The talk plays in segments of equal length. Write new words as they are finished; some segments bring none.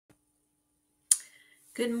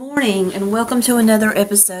Good morning and welcome to another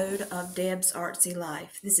episode of Deb's Artsy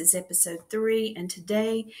Life. This is episode 3 and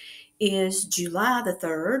today is July the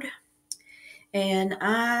 3rd and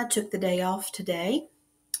I took the day off today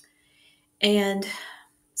and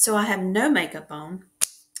so I have no makeup on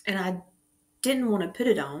and I didn't want to put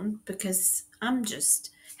it on because I'm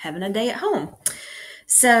just having a day at home.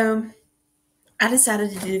 So I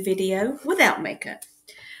decided to do a video without makeup.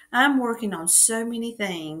 I'm working on so many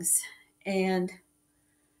things and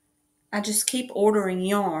I just keep ordering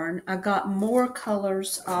yarn. I got more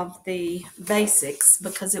colors of the basics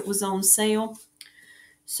because it was on sale.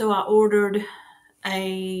 So I ordered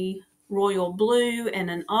a royal blue and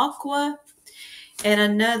an aqua and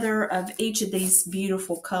another of each of these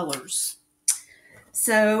beautiful colors.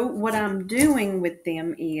 So what I'm doing with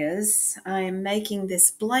them is I am making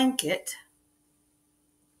this blanket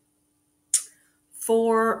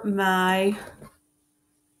for my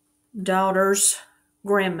daughter's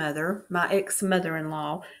grandmother, my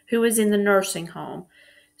ex-mother-in-law, who is in the nursing home.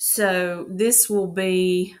 So this will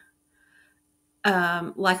be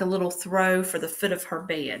like a little throw for the foot of her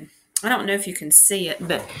bed. I don't know if you can see it,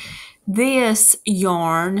 but this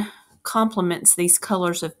yarn complements these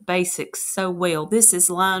colors of basics so well. This is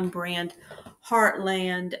line brand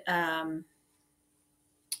Heartland.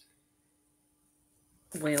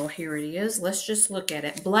 Well, here it is. Let's just look at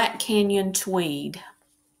it. Black Canyon Tweed.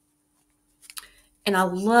 And I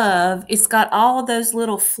love, it's got all those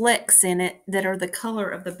little flecks in it that are the color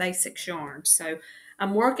of the basics yarn. So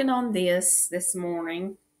I'm working on this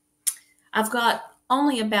morning. I've got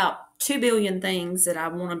only about 2 billion things that I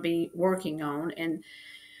want to be working on. And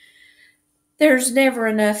there's never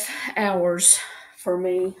enough hours for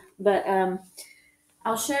me. But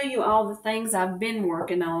I'll show you all the things I've been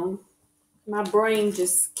working on. My brain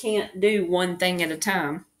just can't do one thing at a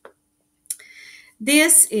time.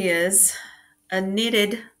 This is a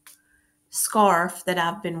knitted scarf that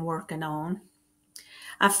I've been working on.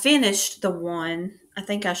 I finished the one, I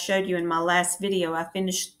think I showed you in my last video, I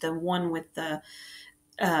finished the one with the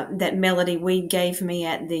that Melody Weed gave me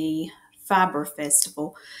at the Fiber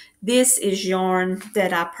Festival. This is yarn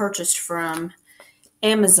that I purchased from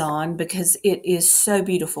Amazon because it is so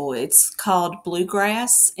beautiful. It's called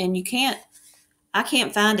Bluegrass, and I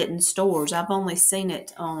can't find it in stores. I've only seen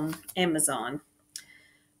it on Amazon.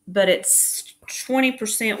 But it's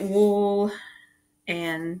 20% wool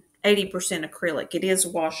and 80% acrylic. It is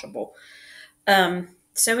washable.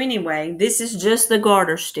 So anyway, this is just the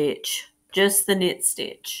garter stitch, just the knit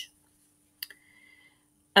stitch.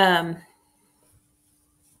 And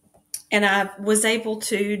I was able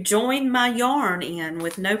to join my yarn in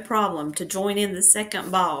with no problem, to join in the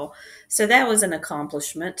second ball. So that was an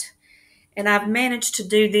accomplishment. And I've managed to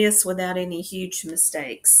do this without any huge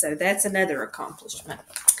mistakes. So that's another accomplishment.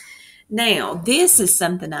 Now, this is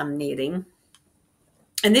something I'm knitting.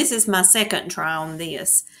 And this is my second try on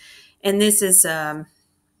this. And this is, I've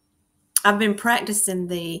been practicing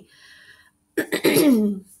the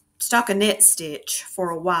stockinette stitch for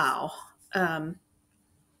a while. And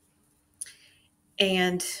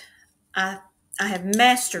I have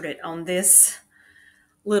mastered it on this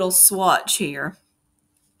little swatch here.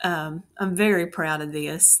 I'm very proud of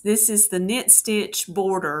this. This is the knit stitch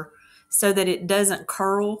border so that it doesn't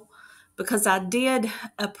curl, because I did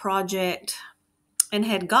a project and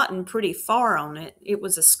had gotten pretty far on it. It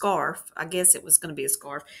was a scarf. I guess it was going to be a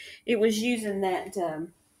scarf. It was using that,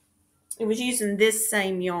 it was using this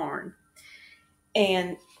same yarn.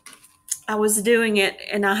 And I was doing it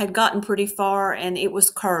and I had gotten pretty far and it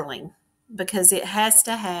was curling because it has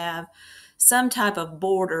to have some type of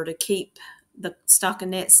border to keep the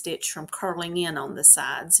stockinette stitch from curling in on the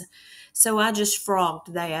sides. So I just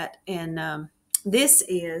frogged that. And this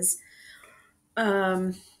is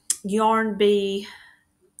Yarn Bee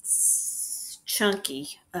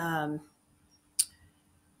Chunky.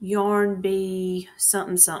 Yarn Bee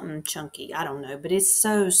something chunky. I don't know, but it's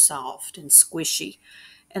so soft and squishy.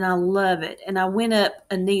 And I love it. And I went up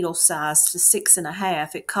a needle size to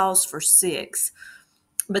 6.5. It calls for 6,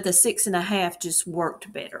 but the 6.5 just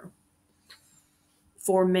worked better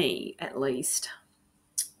for me, at least.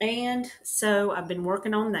 And so I've been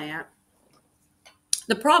working on that.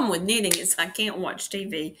 The problem with knitting is I can't watch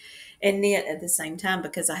TV and knit at the same time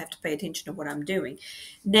because I have to pay attention to what I'm doing.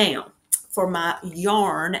 Now, for my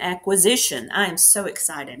yarn acquisition, I am so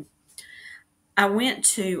excited. I went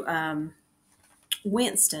to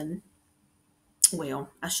Winston. Well,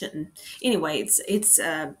 I shouldn't. Anyway,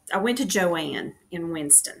 I went to Joann in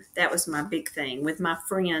Winston. That was my big thing with my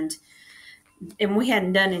friend, and we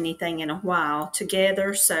hadn't done anything in a while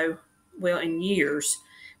together. So, well, in years,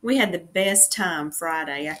 We had the best time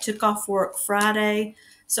Friday. I took off work Friday,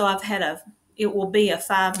 so it will be a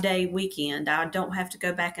 5-day weekend. I don't have to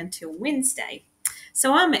go back until Wednesday.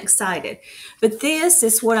 So I'm excited. But this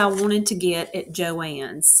is what I wanted to get at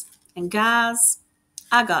Joann's. And guys,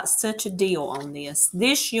 I got such a deal on this.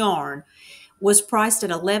 This yarn was priced at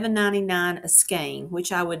 $11.99 a skein,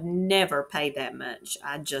 which I would never pay that much.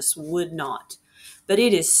 I just would not. But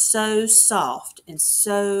it is so soft and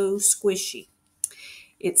so squishy.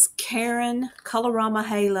 It's Karen Colorama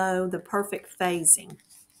Halo, the perfect phasing.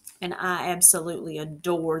 And I absolutely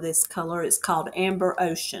adore this color. It's called Amber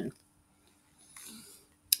Ocean.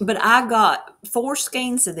 But I got 4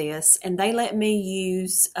 skeins of this, and they let me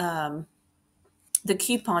use the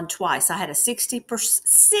coupon twice. I had a 60%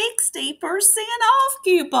 off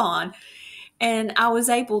coupon, and I was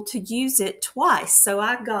able to use it twice. So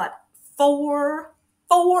I got four.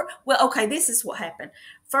 Well, okay, this is what happened.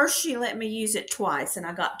 First, she let me use it twice, and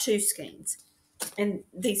I got 2 skeins, and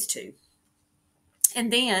these 2.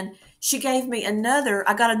 And then she gave me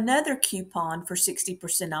I got another coupon for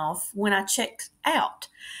 60% off when I checked out.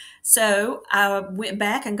 So I went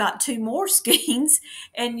back and got 2 more skeins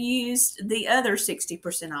and used the other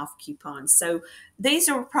 60% off coupons. So these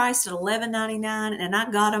are priced at $11.99, and I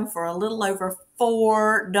got them for a little over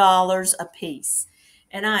 $4 a piece.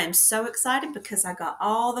 And I am so excited because I got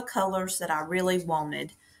all the colors that I really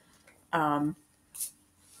wanted. I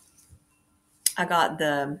got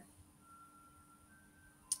the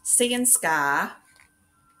Sea and Sky,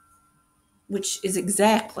 which is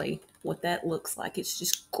exactly what that looks like. It's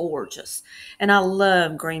just gorgeous. And I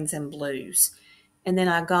love greens and blues. And then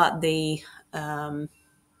I got the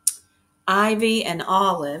Ivy and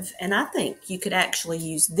Olive. And I think you could actually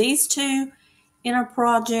use these 2 in a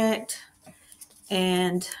project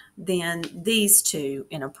and then these 2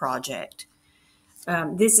 in a project.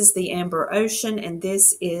 This is the Amber Ocean, and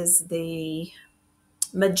this is the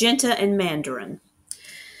Magenta and Mandarin.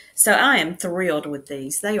 So I am thrilled with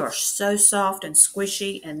these. They are so soft and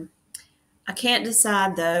squishy, and I can't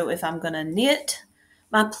decide, though, if I'm going to knit.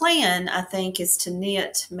 My plan, I think, is to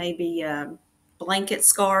knit maybe a blanket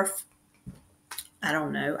scarf. I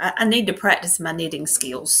don't know. I need to practice my knitting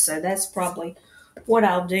skills, so that's probably what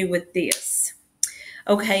I'll do with this.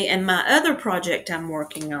 Okay, and my other project I'm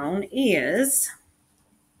working on is,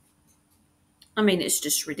 it's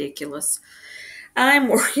just ridiculous. I'm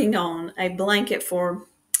working on a blanket for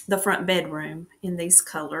the front bedroom in these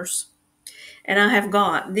colors. And I have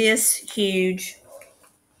got this huge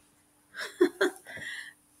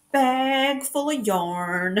bag full of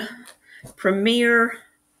yarn, Premier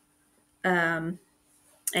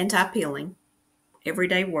anti-peeling,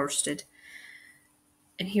 everyday worsted.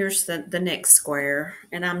 And here's the next square.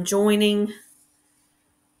 And I'm joining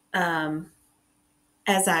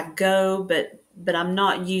as I go, but I'm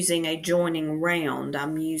not using a joining round.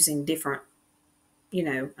 I'm using different,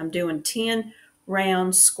 I'm doing 10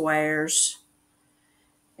 round squares.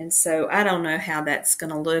 And so I don't know how that's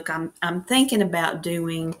going to look. I'm thinking about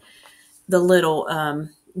doing the little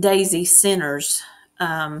daisy centers.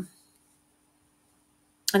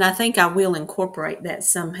 And I think I will incorporate that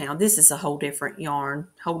somehow. This is a whole different yarn,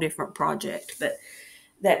 whole different project, but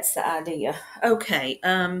that's the idea. Okay.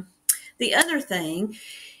 The other thing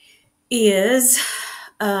is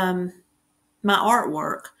my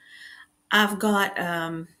artwork. I've got,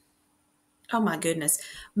 oh my goodness,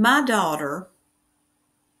 my daughter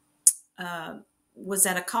was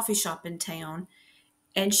at a coffee shop in town,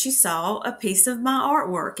 and she saw a piece of my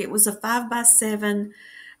artwork. It was a 5x7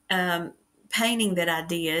 painting that I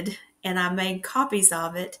did, and I made copies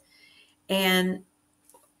of it, and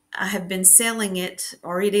I have been selling it,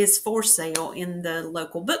 or it is for sale in the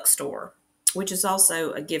local bookstore, which is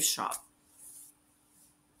also a gift shop.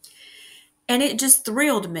 And it just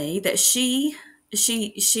thrilled me that she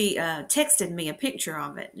texted me a picture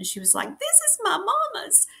of it, and she was like, "This is my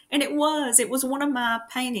mama's." And it was one of my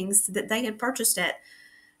paintings that they had purchased at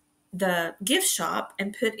the gift shop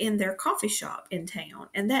and put in their coffee shop in town.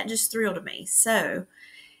 And that just thrilled me. So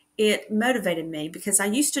it motivated me, because I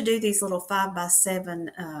used to do these little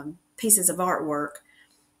 5x7 pieces of artwork,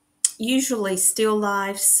 usually still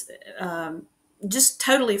lifes, just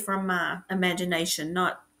totally from my imagination,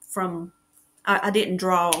 not from, I didn't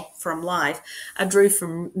draw from life. I drew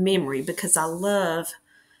from memory, because I love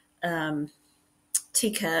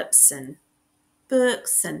teacups and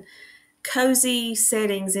books and cozy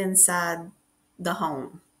settings inside the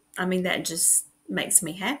home. That just makes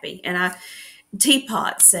me happy. And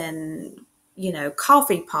teapots and,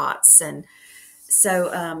 coffee pots. And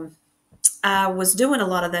so I was doing a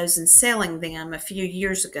lot of those and selling them a few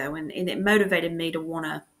years ago, and it motivated me to want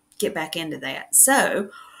to get back into that.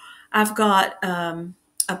 So I've got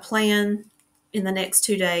a plan in the next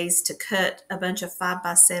 2 days to cut a bunch of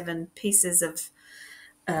 5x7 pieces of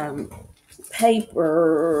um,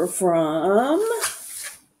 paper from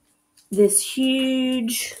this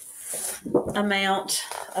huge amount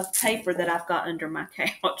of paper that I've got under my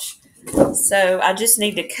couch. So I just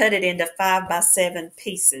need to cut it into 5x7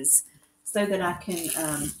 pieces so that I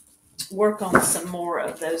can work on some more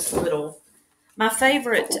of those little. My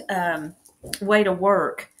favorite way to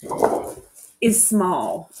work is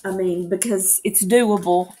small. I mean, because it's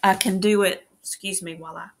doable. I can do it. Excuse me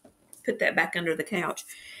while I put that back under the couch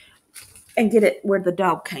and get it where the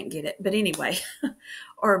dog can't get it. But anyway,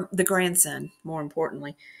 or the grandson, more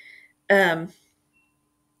importantly. Um,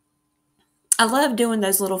 I love doing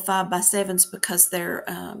those little 5x7s because they're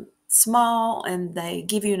small and they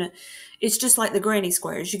give you it's just like the granny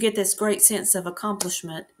squares. You get this great sense of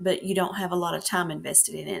accomplishment, but you don't have a lot of time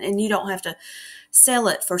invested in it. And you don't have to sell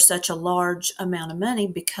it for such a large amount of money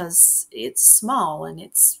because it's small and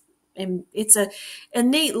it's a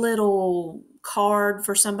neat little card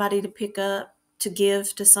for somebody to pick up to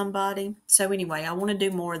give to somebody. So anyway, I want to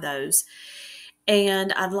do more of those.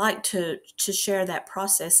 And I'd like to share that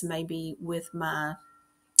process maybe with my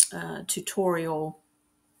tutorial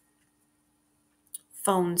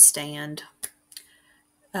phone stand.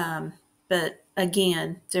 But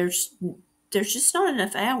again, there's just not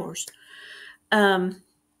enough hours.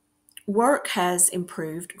 Work has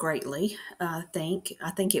improved greatly. I think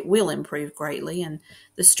it will improve greatly, and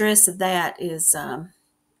the stress of that is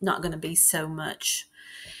not going to be so much.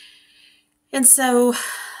 And so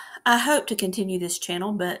I hope to continue this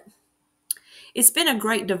channel, but it's been a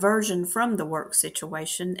great diversion from the work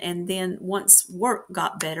situation. And then once work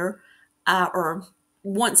got better, or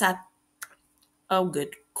once I, oh,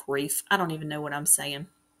 good grief, I don't even know what I'm saying.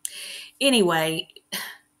 Anyway,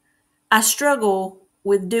 I struggle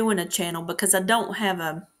with doing a channel because I'm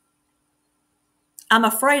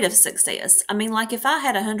afraid of success. I mean, like if I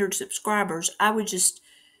had 100 subscribers, I would just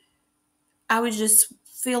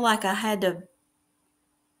feel like I had to,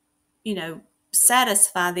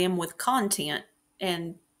 satisfy them with content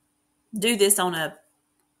and do this on a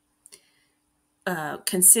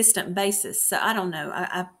consistent basis. So I don't know.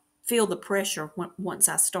 I feel the pressure once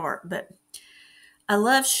I start, but I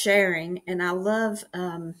love sharing and I love,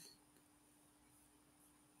 I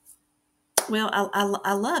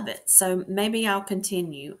love it. So maybe I'll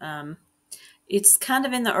continue. It's kind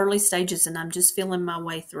of in the early stages and I'm just feeling my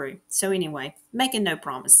way through. So anyway, making no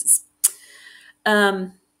promises.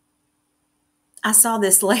 I saw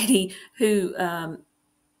this lady who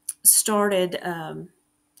started a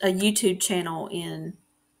YouTube channel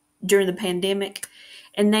during the pandemic,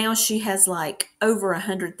 and now she has like over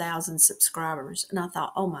 100,000 subscribers. And I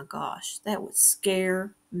thought, oh my gosh, that would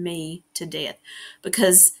scare me to death,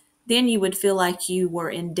 because then you would feel like you were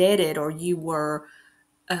indebted or you were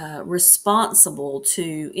responsible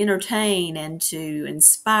to entertain and to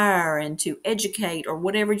inspire and to educate, or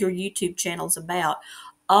whatever your YouTube channel's about,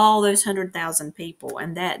 all those 100,000 people,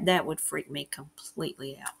 and that would freak me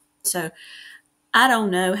completely out. So I don't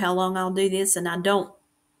know how long I'll do this, and I don't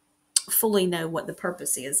fully know what the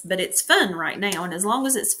purpose is, but it's fun right now, and as long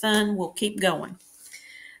as it's fun, we'll keep going.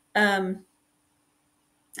 I've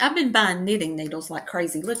been buying knitting needles like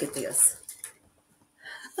crazy. Look at this.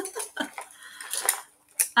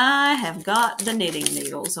 I have got the knitting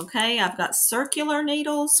needles, okay? I've got circular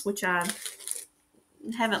needles, which I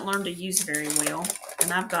haven't learned to use very well,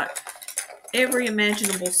 and I've got every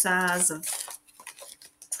imaginable size of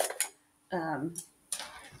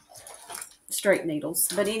straight needles.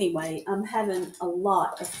 But anyway, I'm having a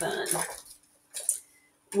lot of fun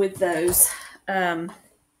with those.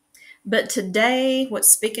 But today, what's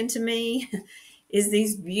speaking to me is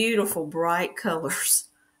these beautiful bright colors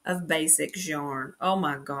of basics yarn. Oh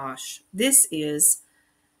my gosh. This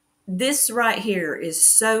right here is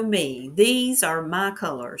so me. These are my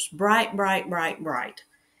colors. Bright, bright, bright, bright.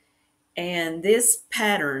 And this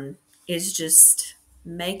pattern is just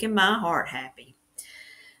making my heart happy.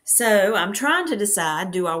 So I'm trying to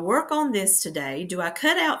decide, do I work on this today? Do I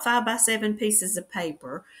cut out 5x7 pieces of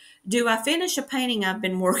paper? Do I finish a painting I've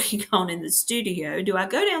been working on in the studio? Do I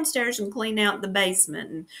go downstairs and clean out the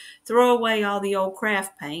basement and throw away all the old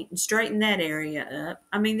craft paint and straighten that area up?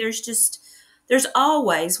 I mean, there's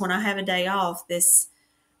always, when I have a day off, this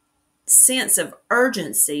sense of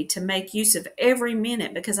urgency to make use of every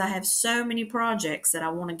minute because I have so many projects that I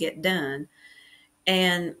want to get done.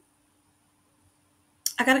 And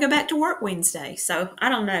I got to go back to work Wednesday. So I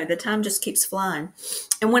don't know. The time just keeps flying.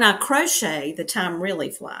 And when I crochet, the time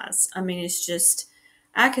really flies. I mean, it's just,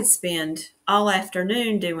 I could spend all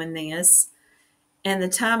afternoon doing this and the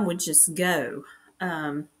time would just go.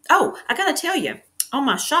 Oh, I got to tell you, on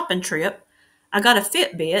my shopping trip, I got a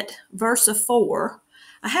Fitbit Versa 4.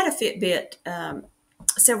 I had a Fitbit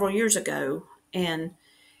several years ago, and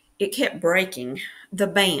it kept breaking the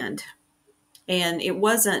band. And it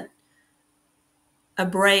wasn't a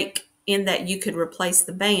break in that you could replace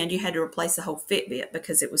the band. You had to replace the whole Fitbit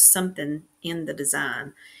because it was something in the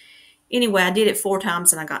design. Anyway, I did it 4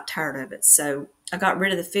 times and I got tired of it. So I got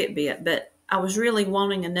rid of the Fitbit, but I was really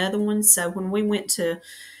wanting another one. So when we went to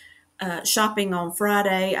shopping on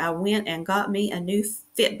Friday, I went and got me a new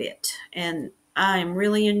Fitbit, and I am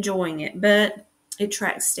really enjoying it. But it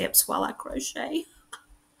tracks steps while I crochet,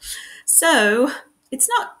 so it's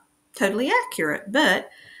not totally accurate. But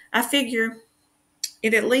I figure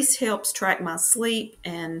it at least helps track my sleep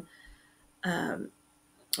and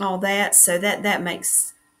all that. So that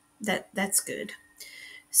makes that's good.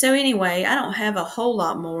 So anyway, I don't have a whole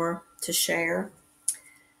lot more to share.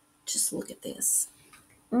 Just look at this.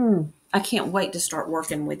 I can't wait to start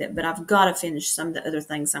working with it, but I've got to finish some of the other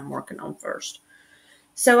things I'm working on first.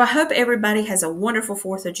 So I hope everybody has a wonderful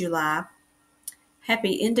 4th of July.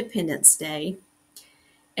 Happy Independence Day.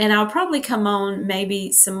 And I'll probably come on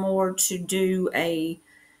maybe some more to do a,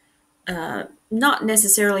 not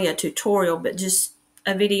necessarily a tutorial, but just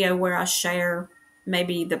a video where I share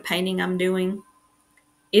maybe the painting I'm doing,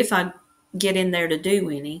 if I get in there to do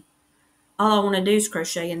any. All I want to do is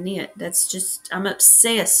crochet and knit. That's just, I'm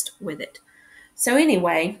obsessed with it. So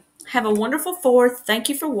anyway, have a wonderful 4th. Thank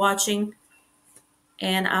you for watching,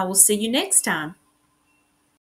 and I will see you next time.